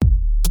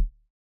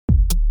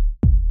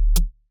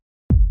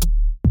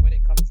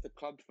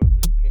club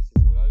football, he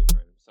pisses all over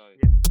him. So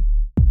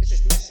It's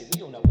just Messi.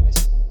 We all know what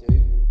Messi can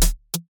do.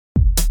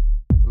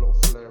 A lot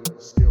of flair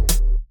and skill.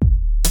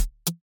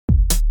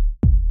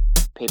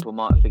 people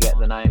might forget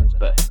the names,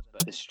 but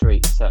the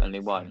streets certainly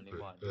won't.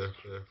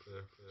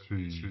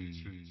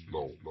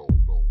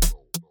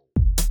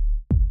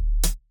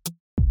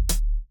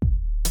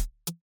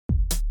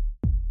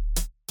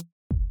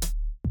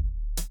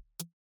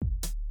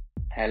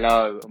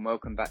 Hello and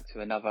welcome back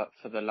to another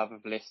For the Love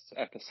of Lists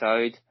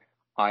episode.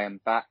 I am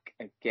back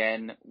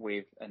again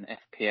with an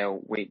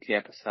FPL weekly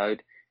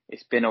episode.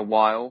 It's been a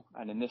while,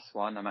 and in this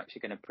one I'm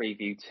actually going to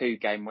preview 2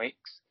 game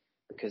weeks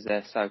because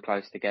they're so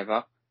close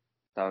together.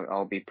 So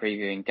I'll be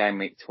previewing game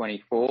week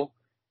 24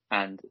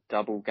 and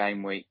double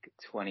game week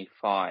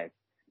 25.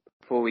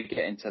 Before we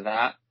get into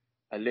that,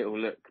 a little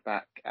look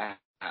back at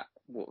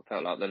what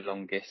felt like the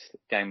longest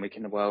game week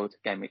in the world,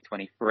 game week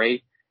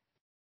 23.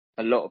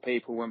 A lot of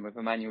people went with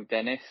Emmanuel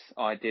Dennis.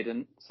 I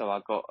didn't, so I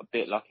got a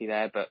bit lucky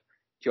there. But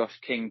Josh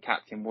King,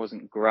 captain,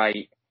 wasn't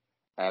great.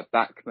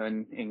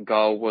 Backman in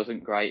goal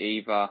wasn't great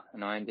either.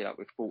 And I ended up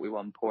with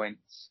 41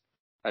 points.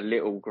 A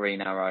little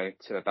green arrow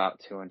to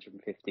about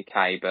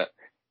 250k. But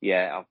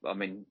yeah,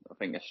 I'm in, I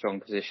think, a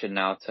strong position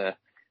now to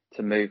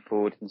move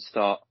forward and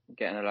start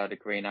getting a load of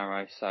green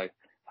arrows. So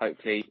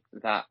hopefully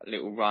that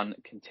little run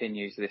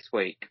continues this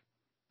week.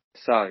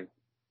 So,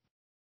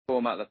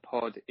 format of the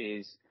pod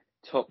is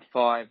top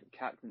 5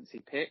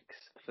 captaincy picks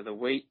for the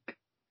week,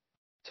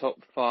 top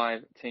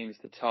 5 teams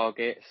to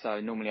target.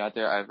 So normally I do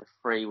it over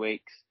 3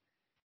 weeks,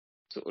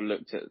 sort of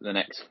looked at the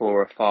next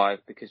 4 or 5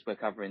 because we're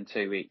covering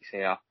 2 weeks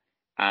here,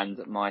 and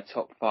my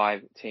top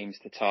 5 teams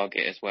to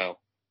target as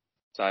well.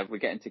 So if we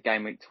get into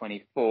game week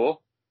 24,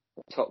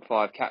 the top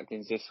 5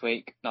 captains this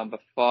week, number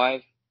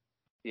 5,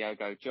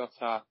 Diogo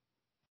Jota.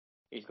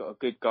 He's got a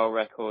good goal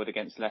record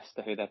against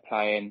Leicester, who they're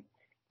playing,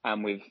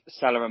 and with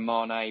Salah and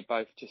Mane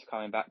both just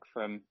coming back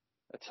from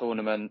a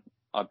tournament,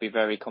 I'd be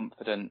very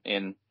confident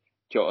in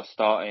Jota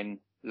starting.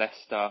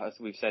 Leicester, as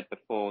we've said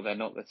before, they're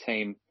not the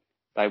team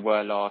they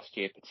were last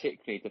year,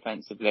 particularly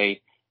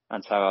defensively.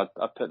 And so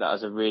I'd put that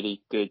as a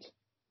really good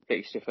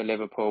fixture for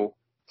Liverpool,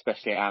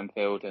 especially at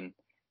Anfield. And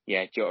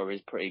yeah, Jota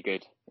is pretty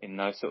good in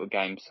those sort of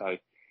games. So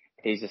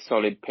he's a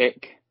solid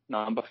pick.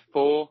 Number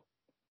 4,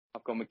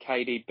 I've gone with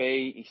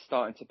KDB. He's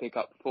starting to pick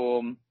up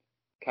form,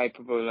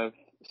 capable of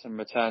some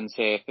returns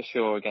here for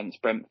sure against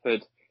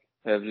Brentford,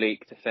 who have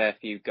leaked a fair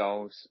few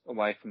goals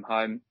away from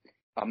home.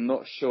 I'm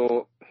not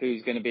sure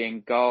who's going to be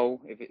in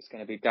goal, if it's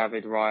going to be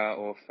David Raya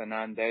or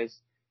Fernandes.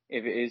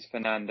 If it is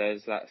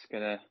Fernandes, that's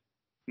going to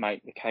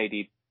make the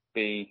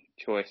KDB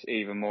choice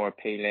even more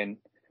appealing,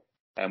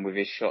 with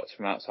his shots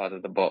from outside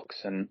of the box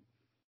and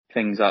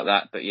things like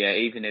that. But yeah,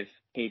 even if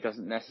he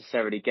doesn't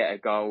necessarily get a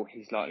goal,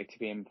 he's likely to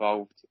be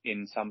involved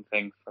in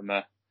something from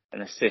an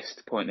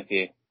assist point of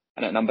view.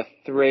 And at number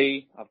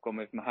 3, I've gone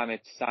with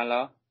Mohamed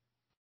Salah.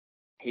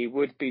 He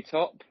would be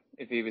top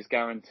if he was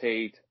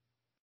guaranteed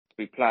to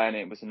be playing.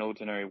 It was an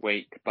ordinary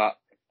week, but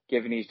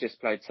given he's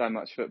just played so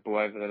much football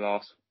over the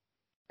last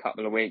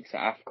couple of weeks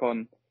at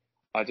AFCON,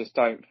 I just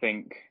don't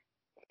think,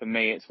 for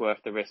me, it's worth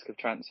the risk of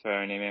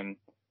transferring him in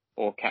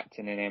or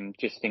captaining him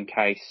just in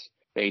case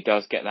that he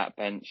does get that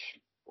bench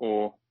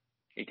or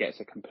he gets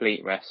a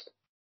complete rest.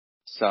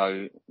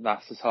 So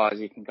that's as high as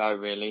he can go,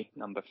 really,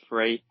 number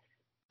 3.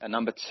 At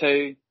number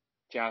 2,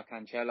 João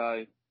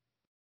Cancelo.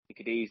 He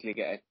could easily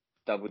get a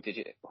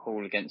double-digit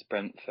haul against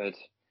Brentford.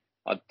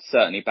 I'd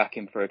certainly back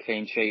him for a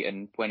clean sheet,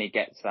 and when he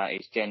gets that,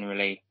 he's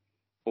generally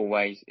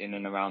always in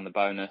and around the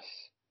bonus,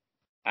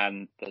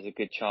 and there's a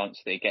good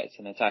chance that he gets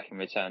an attacking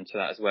return to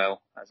that as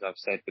well. As I've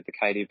said with the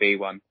KDB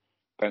one,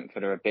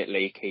 Brentford are a bit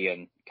leaky,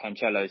 and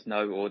Cancelo's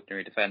no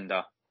ordinary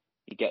defender.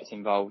 He gets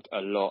involved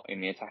a lot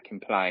in the attacking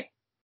play.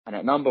 And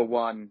at number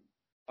 1,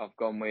 I've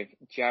gone with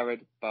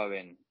Jarrod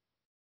Bowen.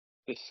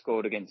 Just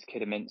scored against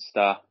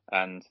Kidderminster,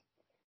 and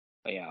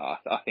yeah,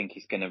 I think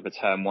he's going to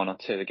return 1 or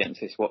 2 against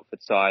this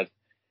Watford side.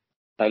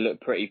 They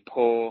look pretty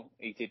poor.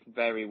 He did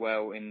very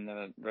well in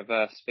the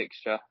reverse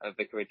fixture at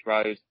Vicarage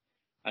Road,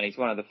 and he's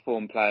one of the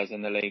form players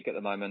in the league at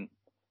the moment.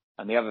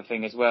 And the other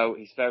thing as well,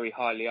 he's very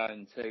highly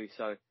owned too,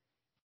 so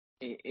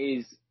it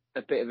is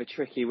a bit of a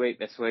tricky week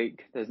this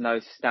week. There's no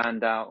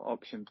standout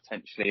option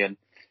potentially, and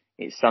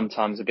it's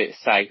sometimes a bit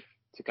safe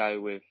to go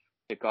with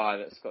the guy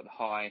that's got the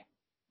high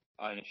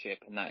ownership,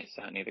 and that is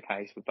certainly the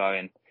case with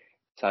Bowen.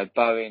 So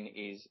Bowen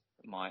is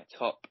my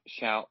top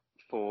shout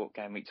for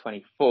game week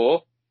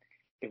 24.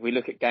 If we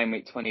look at game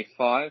week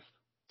 25,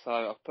 so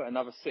I've put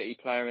another City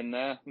player in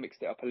there,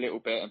 mixed it up a little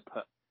bit and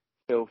put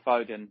Phil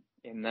Foden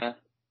in there.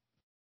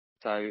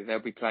 So they'll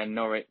be playing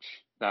Norwich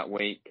that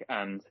week,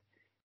 and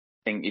I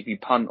think if you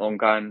punt on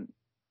going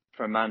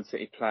for a Man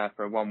City player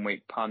for a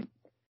 1-week punt,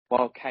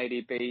 while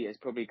KDB has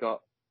probably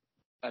got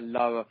a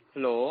lower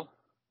floor,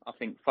 I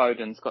think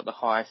Foden's got the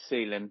highest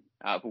ceiling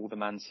out of all the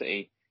Man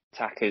City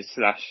attackers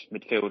 /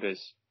 midfielders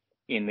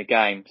in the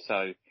game.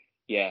 So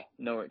yeah,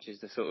 Norwich is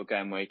the sort of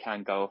game where he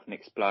can go off and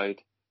explode.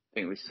 I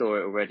think we saw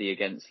it already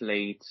against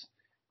Leeds,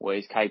 what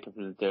he's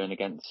capable of doing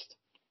against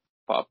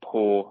quite a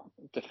poor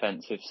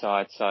defensive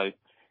side. So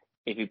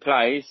If he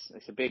plays,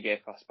 it's a big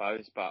if, I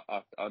suppose, but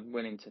I'm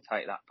willing to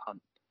take that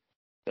punt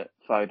that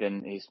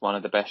Foden is one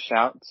of the best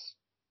shouts.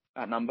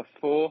 At number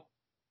 4,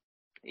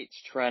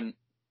 it's Trent.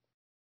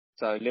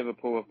 So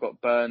Liverpool have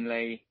got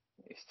Burnley.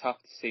 It's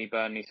tough to see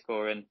Burnley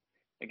scoring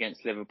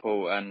against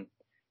Liverpool, and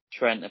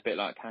Trent, a bit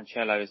like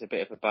Cancelo, is a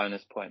bit of a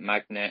bonus point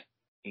magnet.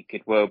 He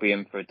could well be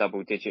in for a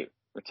double-digit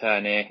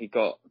return here. He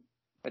got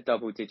a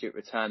double-digit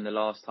return the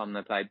last time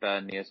they played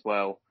Burnley as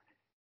well.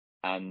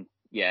 And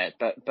yeah,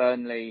 but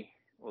Burnley,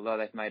 although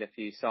they've made a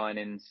few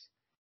signings,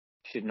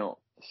 should not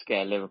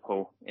scare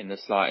Liverpool in the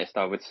slightest,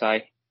 I would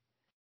say.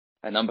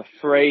 At number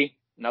 3,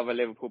 another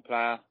Liverpool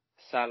player,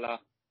 Salah.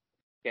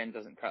 Again,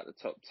 doesn't crack the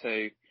top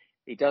 2.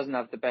 He doesn't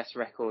have the best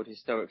record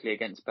historically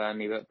against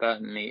Burnley, but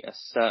Burnley are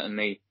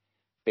certainly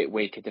a bit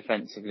weaker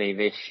defensively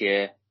this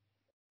year.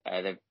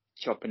 They're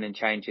chopping and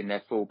changing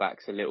their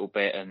fullbacks a little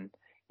bit, and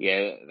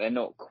yeah, they're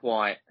not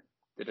quite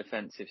the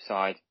defensive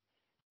side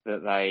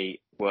that they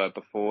were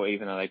before,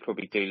 even though they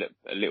probably do look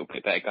a little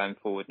bit better going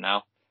forward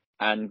now.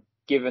 And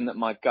given that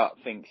my gut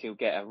thinks he'll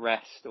get a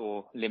rest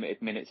or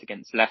limited minutes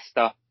against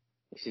Leicester,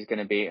 this is going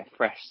to be a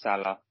fresh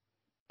Salah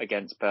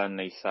against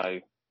Burnley. So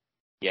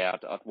yeah,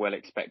 I'd well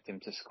expect him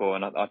to score.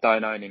 And I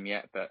don't own him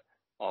yet, but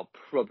I'll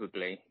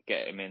probably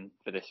get him in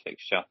for this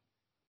fixture.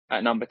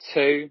 At number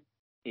 2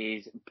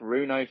 is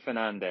Bruno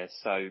Fernandes.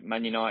 So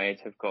Man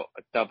United have got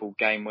a double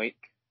game week.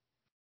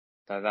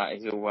 So that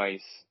is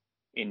always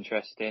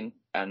interesting.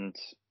 And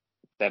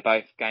they're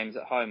both games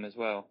at home as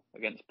well,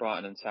 against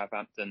Brighton and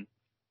Southampton.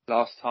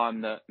 Last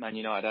time that Man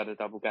United had a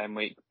double game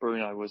week,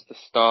 Bruno was the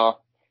star.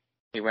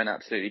 He went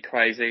absolutely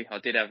crazy. I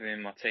did have him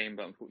in my team,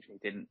 but unfortunately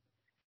didn't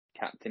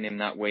captain him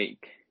that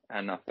week.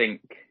 And I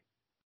think,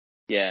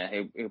 yeah,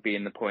 he'll be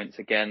in the points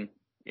again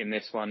in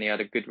this one. He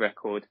had a good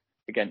record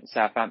against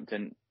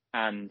Southampton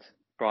and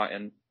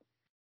Brighton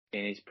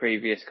in his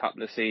previous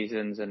couple of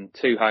seasons, and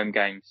 2 home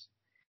games.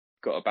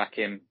 Got to back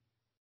him.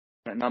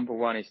 At number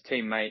 1 is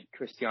teammate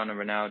Cristiano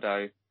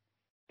Ronaldo.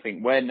 I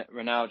think when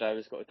Ronaldo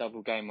has got a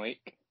double game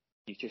week,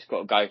 you've just got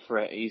to go for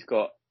it. He's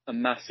got a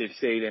massive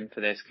ceiling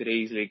for this, could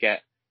easily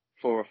get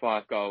 4 or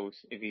 5 goals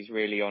if he's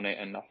really on it.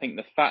 And I think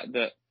the fact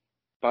that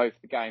both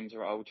the games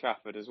are at Old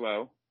Trafford as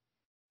well,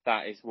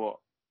 that is what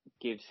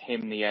gives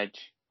him the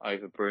edge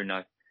over Bruno.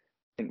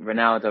 I think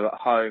Ronaldo at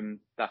home,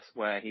 that's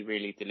where he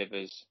really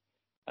delivers,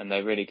 and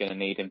they're really going to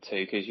need him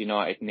too, because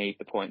United need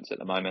the points at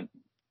the moment.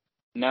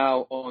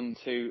 Now on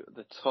to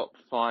the top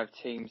 5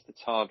 teams to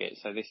target.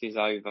 So this is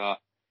over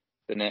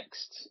the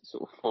next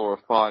sort of 4 or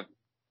 5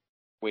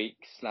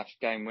 weeks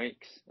 / game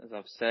weeks, as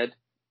I've said.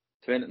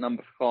 So in at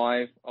number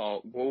 5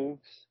 are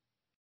Wolves.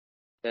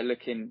 They're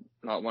looking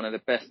like one of the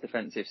best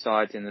defensive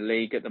sides in the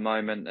league at the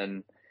moment,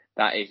 and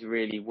that is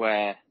really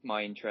where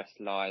my interest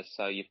lies.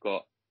 So you've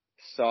got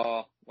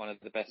Sarr, one of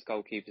the best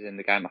goalkeepers in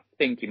the game. I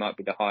think he might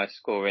be the highest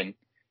scoring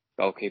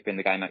goalkeeper in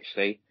the game,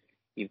 actually.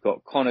 You've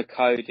got Connor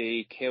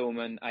Cody,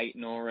 Kilman,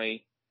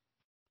 Ait-Nouri,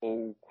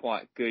 all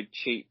quite good,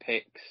 cheap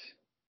picks.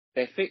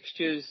 Their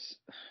fixtures,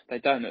 they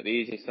don't look the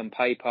easiest on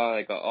paper.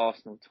 They've got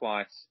Arsenal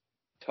twice,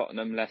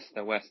 Tottenham,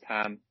 Leicester, West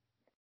Ham,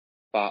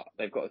 but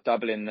they've got a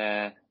double in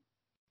there.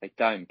 They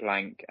don't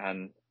blank,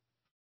 and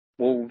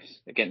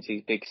Wolves, against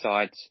these big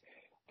sides,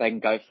 they can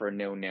go for a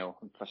 0-0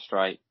 and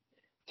frustrate.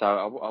 So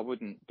I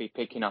wouldn't be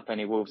picking up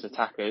any Wolves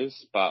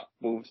attackers, but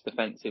Wolves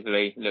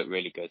defensively look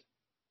really good.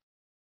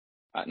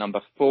 At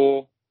number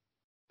 4,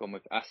 gone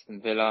with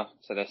Aston Villa.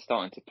 So they're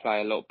starting to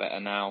play a lot better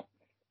now.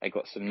 They've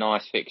got some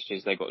nice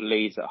fixtures. They've got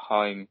Leeds at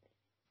home,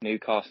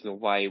 Newcastle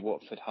away,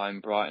 Watford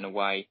home, Brighton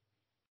away.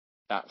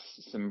 That's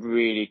some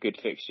really good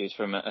fixtures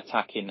from an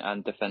attacking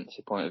and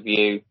defensive point of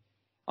view.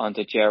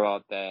 Under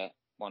Gerrard, they're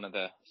one of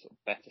the sort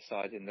of better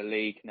sides in the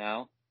league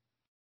now.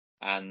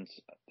 And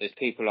there's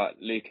people like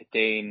Luca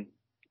Dean,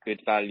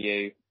 good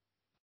value.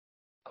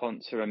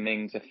 Konsa and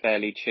Mings are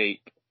fairly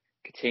cheap.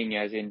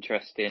 Coutinho's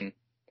interesting.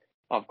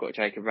 I've got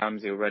Jacob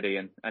Ramsey already,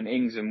 and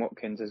Ings and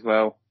Watkins as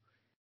well.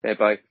 They're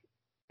both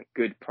a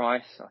good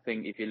price. I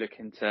think if you're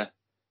looking to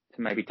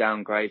maybe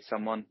downgrade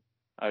someone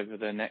over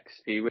the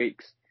next few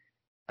weeks.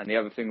 And the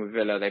other thing with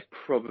Villa, they're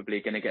probably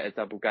going to get a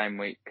double game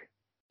week,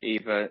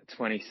 either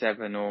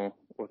 27 or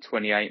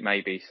 28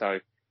 maybe. So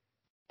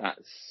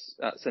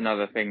that's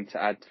another thing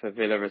to add for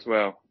Villa as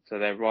well. So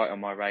they're right on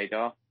my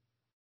radar.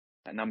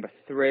 At number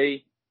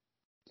 3,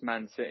 it's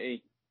Man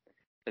City.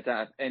 They don't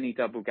have any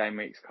double game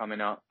weeks coming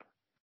up,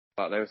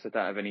 but they also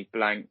don't have any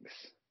blanks.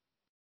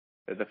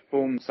 They're the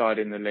form side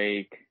in the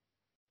league,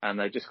 and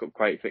they've just got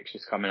great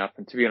fixtures coming up.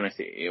 And to be honest,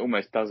 it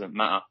almost doesn't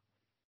matter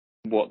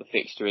what the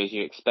fixture is.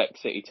 You expect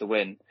City to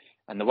win.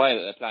 And the way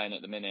that they're playing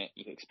at the minute,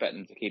 you expect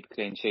them to keep a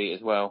clean sheet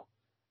as well.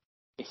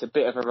 It's a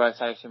bit of a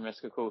rotation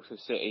risk, of course,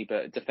 with City,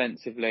 but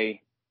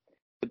defensively,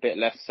 a bit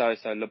less so.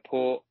 So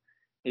Laporte,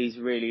 he's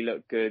really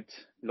looked good.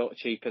 A lot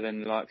cheaper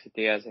than the likes of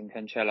Diaz and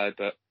Cancelo,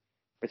 but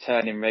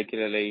returning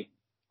regularly.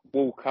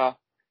 Walker.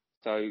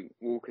 So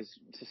Walker's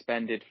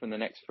suspended from the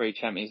next 3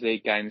 Champions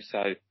League games,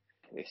 so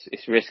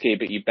it's risky,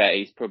 but you bet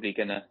he's probably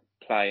going to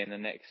play in the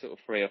next sort of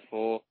 3 or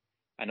 4.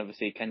 And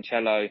obviously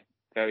Cancelo,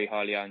 very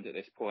highly owned at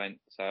this point.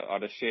 So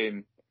I'd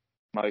assume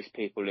most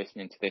people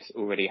listening to this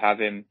already have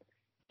him.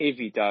 If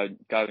you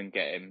don't, go and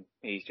get him.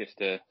 He's just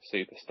a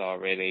superstar,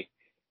 really.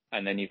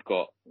 And then you've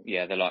got,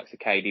 the likes of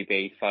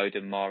KDB,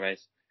 Foden, Mahrez,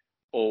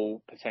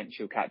 all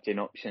potential captain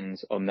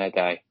options on their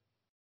day.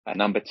 At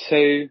number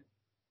 2,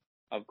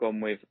 I've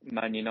gone with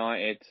Man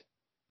United.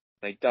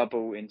 They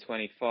double in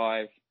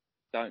 25,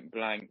 don't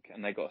blank,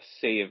 and they got a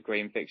sea of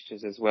green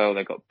fixtures as well.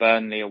 They got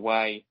Burnley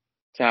away,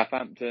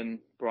 Southampton,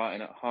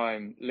 Brighton at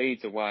home,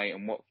 Leeds away,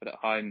 and Watford at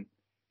home.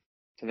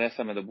 So they're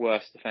some of the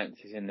worst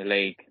defences in the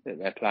league that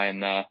they're playing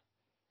there.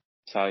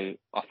 So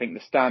I think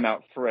the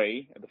standout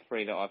 3 are the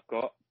 3 that I've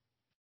got: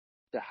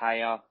 De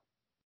Gea,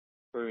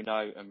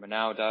 Bruno, and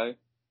Ronaldo.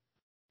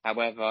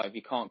 However, if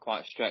you can't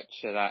quite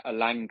stretch to that,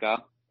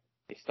 Elanga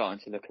is starting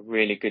to look a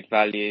really good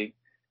value.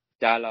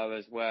 Dalot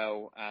as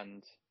well,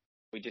 and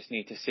we just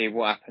need to see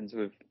what happens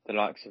with the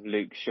likes of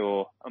Luke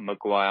Shaw and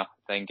Maguire.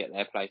 If they can get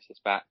their places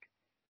back,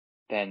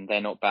 then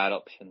they're not bad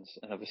options.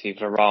 And obviously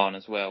Varane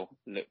as well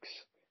looks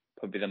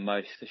probably the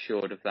most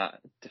assured of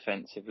that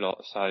defensive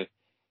lot. So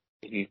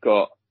if you've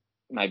got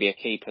maybe a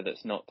keeper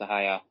that's not De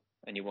Gea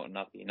and you want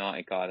another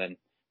United guy, then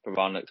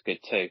Varane looks good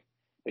too.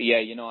 But yeah,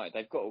 United,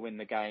 they've got to win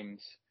the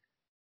games.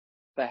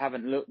 They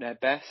haven't looked their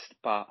best,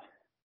 but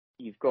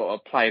you've got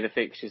to play the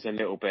fixtures a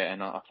little bit,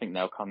 and I think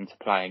they'll come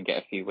to play and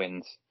get a few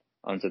wins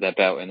under their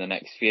belt in the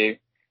next few.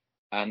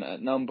 And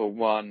at number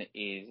 1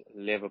 is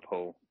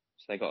Liverpool.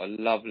 So they got a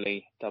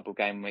lovely double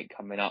game week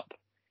coming up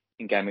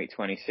in game week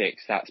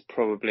 26. That's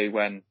probably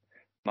when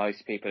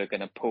most people are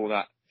going to pull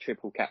that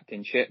triple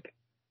captainship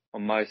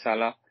on Mo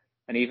Salah.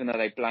 And even though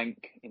they blank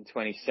in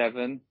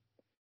 27,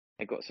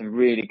 they've got some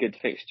really good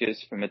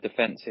fixtures from a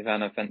defensive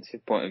and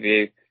offensive point of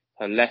view.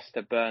 So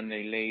Leicester,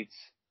 Burnley, Leeds,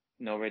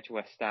 Norwich,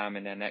 West Ham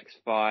in their next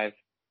 5.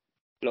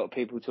 A lot of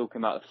people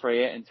talking about the free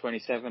hit in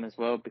 27 as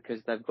well,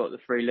 because they've got the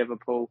free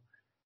Liverpool.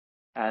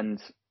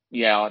 And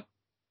I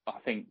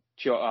think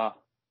Jota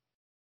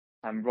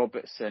and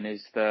Robertson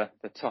is the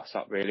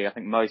toss-up, really. I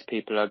think most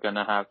people are going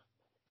to have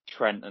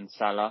Trent and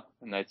Salah,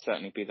 and they'd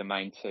certainly be the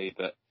main 2.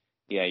 But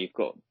you've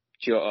got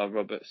Jota,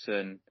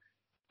 Robertson,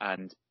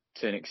 and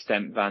to an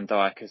extent Van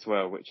Dijk as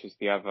well, which is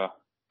the other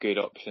good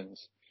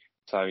options.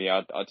 So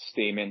I'd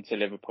steam into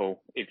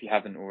Liverpool if you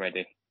haven't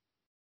already.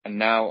 And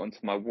now onto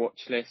my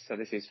watch list. So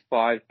this is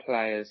 5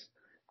 players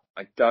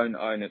I don't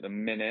own at the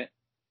minute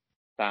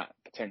that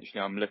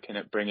potentially I'm looking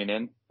at bringing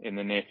in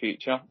the near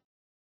future.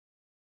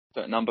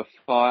 So at number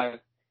 5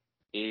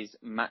 is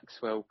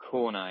Maxwell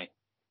Cornet.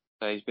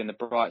 So he's been the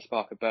bright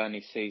spark of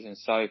Burnley's season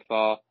so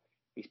far.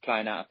 He's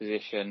playing out of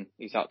position.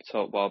 He's up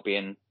top while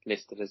being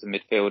listed as a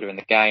midfielder in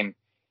the game.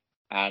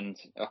 And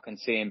I can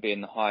see him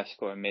being the highest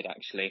scoring mid,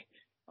 actually,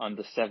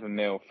 under 7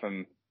 mil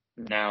from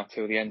now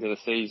till the end of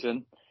the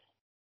season.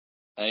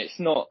 And it's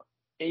not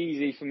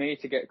easy for me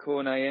to get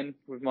Cornet in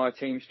with my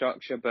team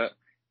structure, but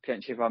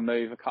potentially if I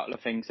move a couple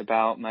of things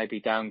about, maybe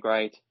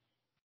downgrade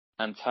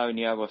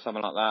Antonio or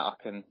something like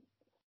that,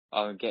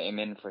 I'll get him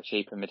in for a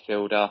cheaper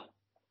midfielder.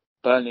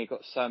 Burnley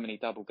got so many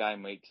double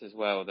game weeks as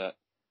well that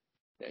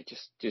they're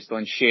just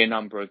on sheer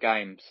number of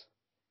games,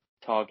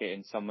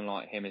 targeting someone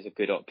like him is a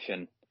good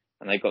option.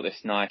 And they got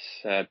this nice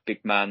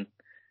big man,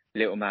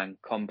 little man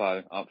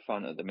combo up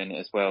front at the minute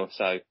as well.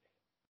 So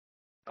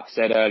I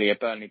said earlier,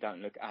 Burnley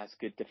don't look as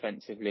good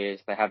defensively as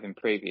they have in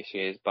previous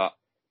years, but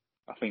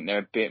I think they're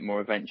a bit more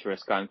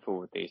adventurous going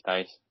forward these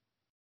days.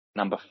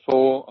 Number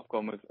 4, I've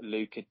gone with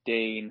Luca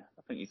Dean.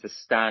 I think he's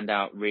a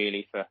standout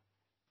really for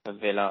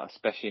Villa,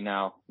 especially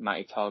now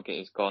Matty Targett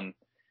has gone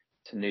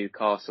to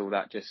Newcastle.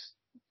 That just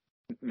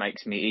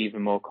makes me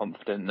even more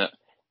confident that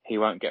he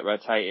won't get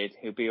rotated.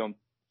 He'll be on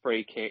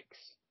free kicks.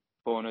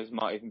 Corners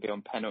might even be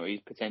on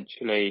penalties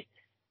potentially.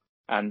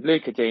 And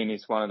Luca Dean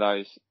is one of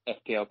those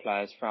FPL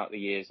players throughout the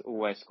years,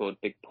 always scored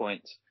big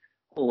points,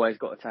 always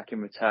got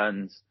attacking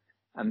returns.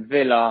 And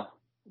Villa,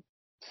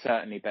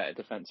 certainly better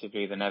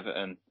defensively than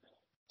Everton.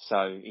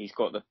 So he's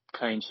got the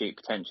clean sheet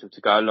potential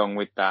to go along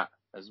with that,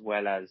 as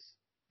well as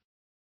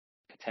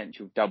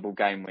potential double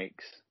game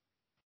weeks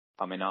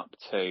coming up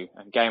too.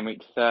 And game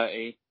week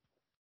 30,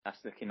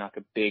 that's looking like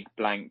a big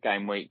blank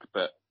game week,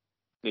 but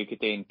Luca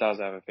Dean does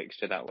have a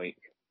fixture that week.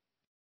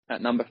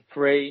 At number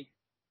 3,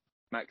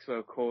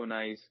 Maxwell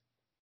Cornet's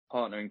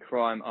partner in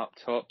crime up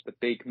top, the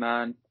big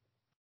man,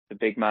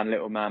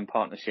 little man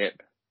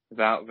partnership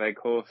without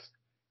Weghorst.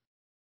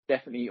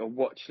 Definitely a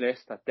watch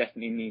list. I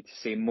definitely need to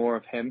see more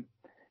of him,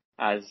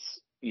 as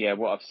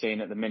what I've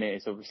seen at the minute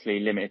is obviously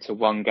limited to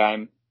 1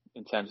 game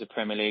in terms of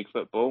Premier League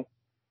football.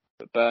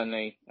 But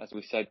Burnley, as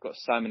we said, got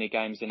so many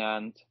games in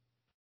hand,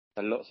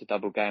 lots of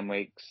double game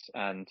weeks,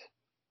 and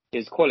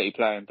he's a quality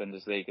player in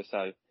Bundesliga.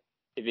 So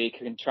if he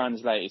can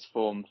translate his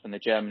form from the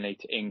German League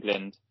to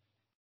England,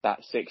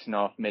 that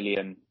 6.5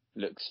 million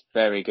looks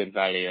very good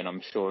value, and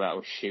I'm sure that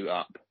will shoot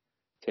up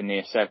to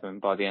near 7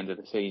 by the end of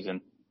the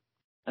season.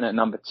 And at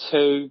number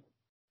 2,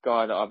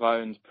 guy that I've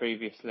owned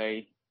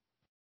previously,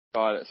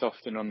 guy that's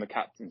often on the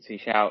captaincy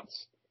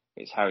shouts,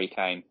 it's Harry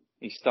Kane.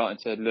 He's starting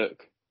to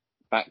look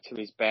back to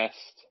his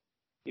best.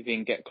 if he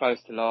can get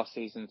close to last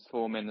season's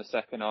form in the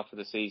second half of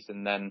the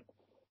season, then,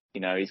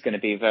 he's going to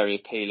be very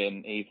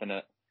appealing even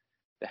at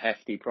the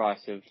hefty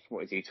price of,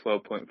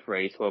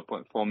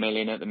 12.4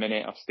 million at the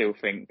minute. I still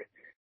think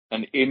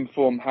an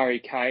in-form Harry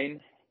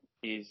Kane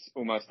is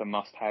almost a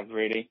must-have,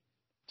 really.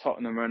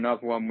 Tottenham are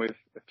another one with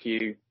a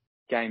few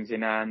games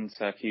in hand,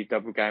 so a few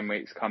double game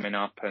weeks coming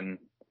up, and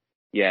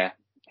yeah,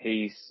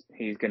 he's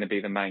going to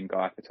be the main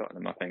guy for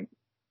Tottenham, I think.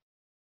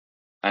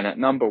 And at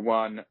number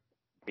one,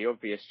 the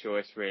obvious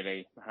choice,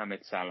 really,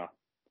 Mohamed Salah.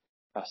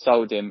 I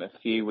sold him a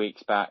few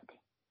weeks back,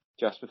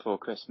 just before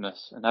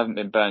Christmas, and haven't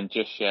been burned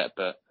just yet,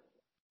 but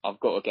I've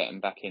got to get him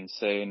back in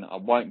soon. I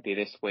won't be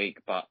this week,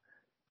 but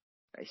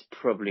it's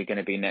probably going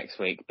to be next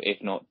week, but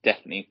if not,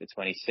 definitely for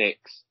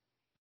 26.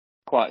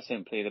 Quite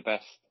simply the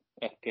best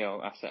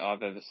FPL asset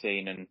I've ever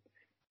seen, and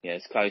yeah,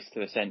 as close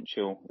to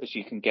essential as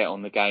you can get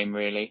on the game,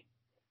 really.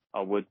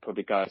 I would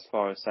probably go as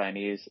far as saying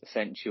he is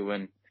essential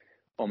and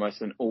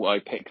almost an auto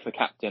pick for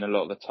captain a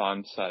lot of the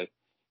time. So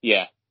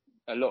yeah,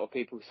 a lot of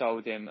people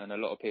sold him and a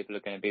lot of people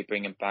are going to be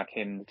bringing back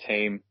in the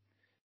team.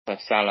 So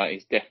Salah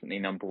is definitely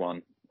number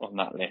one on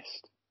that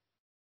list.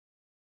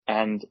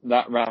 And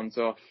that rounds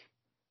off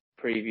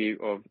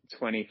preview of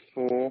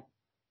 24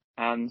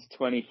 and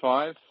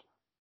 25.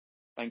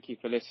 Thank you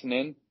for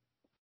listening.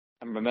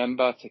 And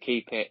remember to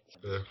keep it.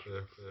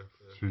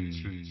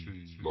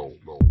 Low.